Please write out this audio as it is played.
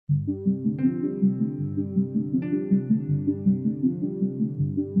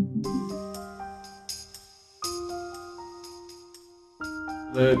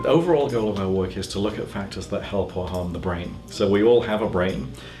The overall goal of our work is to look at factors that help or harm the brain. So we all have a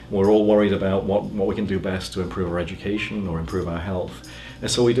brain. We're all worried about what we can do best to improve our education or improve our health.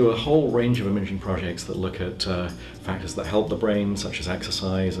 And so we do a whole range of imaging projects that look at factors that help the brain, such as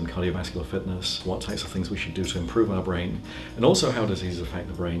exercise and cardiovascular fitness, what types of things we should do to improve our brain, and also how diseases affect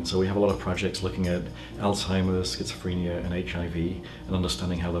the brain. So we have a lot of projects looking at Alzheimer's, schizophrenia, and HIV, and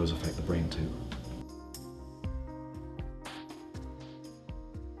understanding how those affect the brain too.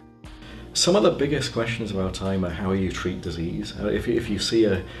 Some of the biggest questions of our time are how you treat disease. If you see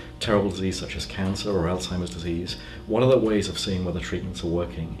a terrible disease such as cancer or Alzheimer's disease, what are the ways of seeing whether treatments are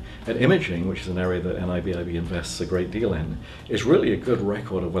working? And imaging, which is an area that NIBIB invests a great deal in, is really a good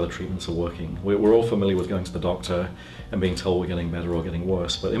record of whether treatments are working. We're all familiar with going to the doctor and being told we're getting better or getting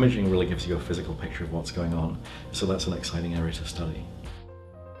worse, but imaging really gives you a physical picture of what's going on. So that's an exciting area to study.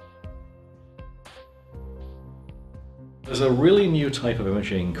 There's a really new type of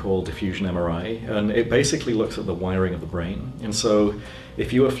imaging called diffusion MRI, and it basically looks at the wiring of the brain. And so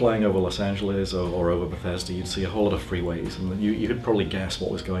if you were flying over Los Angeles or over Bethesda, you'd see a whole lot of freeways, and you could probably guess what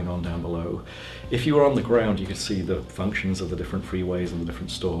was going on down below. If you were on the ground, you could see the functions of the different freeways and the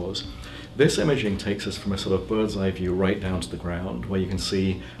different stores. This imaging takes us from a sort of bird's eye view right down to the ground, where you can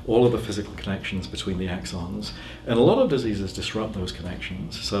see all of the physical connections between the axons. And a lot of diseases disrupt those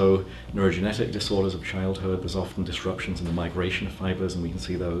connections. So neurogenetic disorders of childhood, there's often disruptions in the migration of fibers, and we can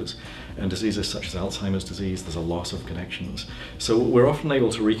see those. And diseases such as Alzheimer's disease, there's a loss of connections. So we're often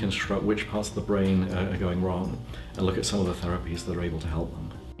able to reconstruct which parts of the brain are going wrong and look at some of the therapies that are able to help them.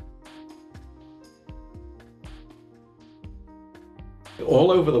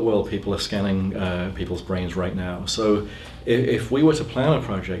 All over the world, people are scanning people's brains right now. So if we were to plan a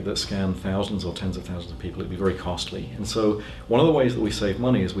project that scanned thousands or tens of thousands of people, it'd be very costly. And so one of the ways that we save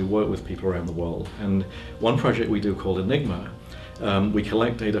money is we work with people around the world. And one project we do called ENIGMA, we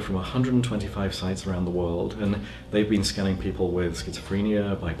collect data from 125 sites around the world, and they've been scanning people with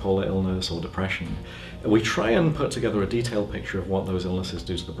schizophrenia, bipolar illness, or depression. And we try and put together a detailed picture of what those illnesses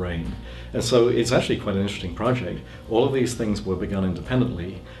do to the brain. And so it's actually quite an interesting project. All of these things were begun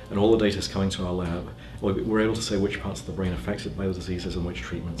independently, and all the data is coming to our lab. We're able to say which parts of the brain are affected by the diseases and which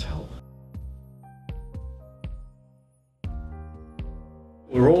treatments help.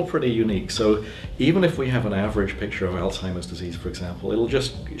 We're all pretty unique, so even if we have an average picture of Alzheimer's disease, for example, it'll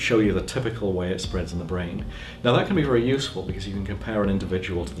just show you the typical way it spreads in the brain. Now that can be very useful because you can compare an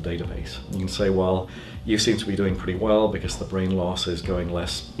individual to the database. You can say, well, you seem to be doing pretty well because the brain loss is going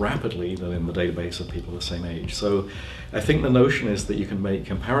less rapidly than in the database of people the same age. So I think the notion is that you can make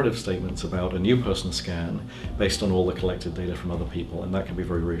comparative statements about a new person scan based on all the collected data from other people, and that can be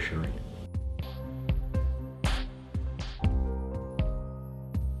very reassuring.